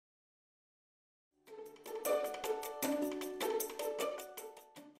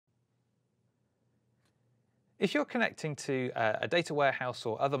If you're connecting to a data warehouse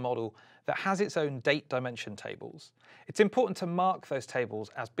or other model that has its own date dimension tables, it's important to mark those tables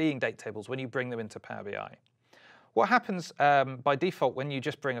as being date tables when you bring them into Power BI. What happens by default when you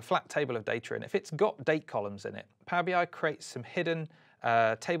just bring a flat table of data in, if it's got date columns in it, Power BI creates some hidden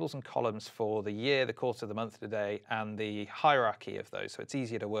tables and columns for the year, the quarter, the month, the day, and the hierarchy of those, so it's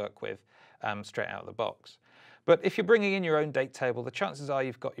easier to work with straight out of the box. But if you're bringing in your own date table, the chances are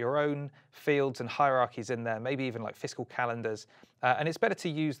you've got your own fields and hierarchies in there, maybe even like fiscal calendars, and it's better to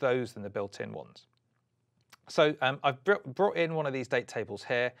use those than the built-in ones. So I've brought in one of these date tables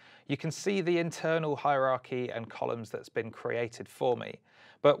here. You can see the internal hierarchy and columns that's been created for me.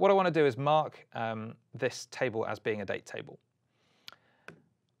 But what I want to do is mark this table as being a date table.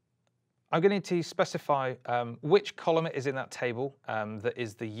 I'm going to need to specify which column it is in that table that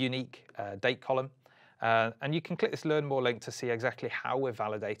is the unique date column. And you can click this Learn More link to see exactly how we're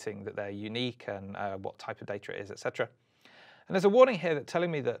validating that they're unique and what type of data it is, etc. And there's a warning here that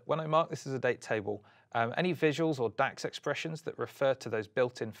telling me that when I mark this as a date table, any visuals or DAX expressions that refer to those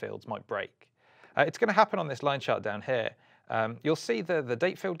built-in fields might break. It's going to happen on this line chart down here. You'll see the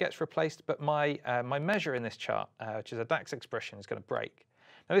date field gets replaced, but my measure in this chart, which is a DAX expression, is going to break.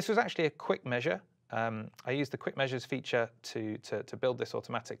 Now, this was actually a quick measure. I used the Quick Measures feature to build this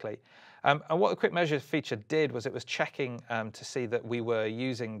automatically. And what the Quick Measures feature did was it was checking to see that we were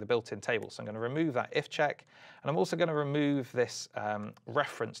using the built-in table. So I'm going to remove that if check, and I'm also going to remove this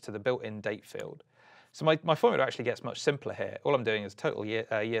reference to the built-in date field. So my formula actually gets much simpler here. All I'm doing is total year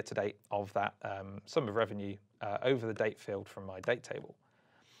to date of that sum of revenue over the date field from my date table.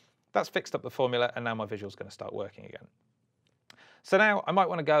 That's fixed up the formula, and now my visual is going to start working again. So now I might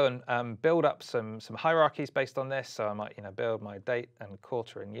want to go and build up some hierarchies based on this. So I might build my date and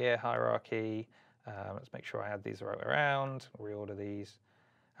quarter and year hierarchy. Let's make sure I add these the right way around. Reorder these.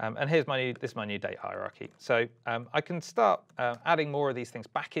 And here's this is my new date hierarchy. So I can start adding more of these things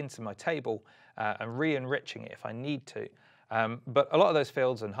back into my table and re-enriching it if I need to. But a lot of those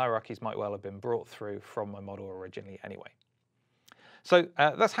fields and hierarchies might well have been brought through from my model originally anyway. So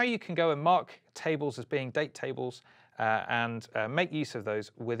that's how you can go and mark tables as being date tables and make use of those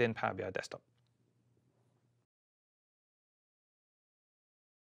within Power BI Desktop.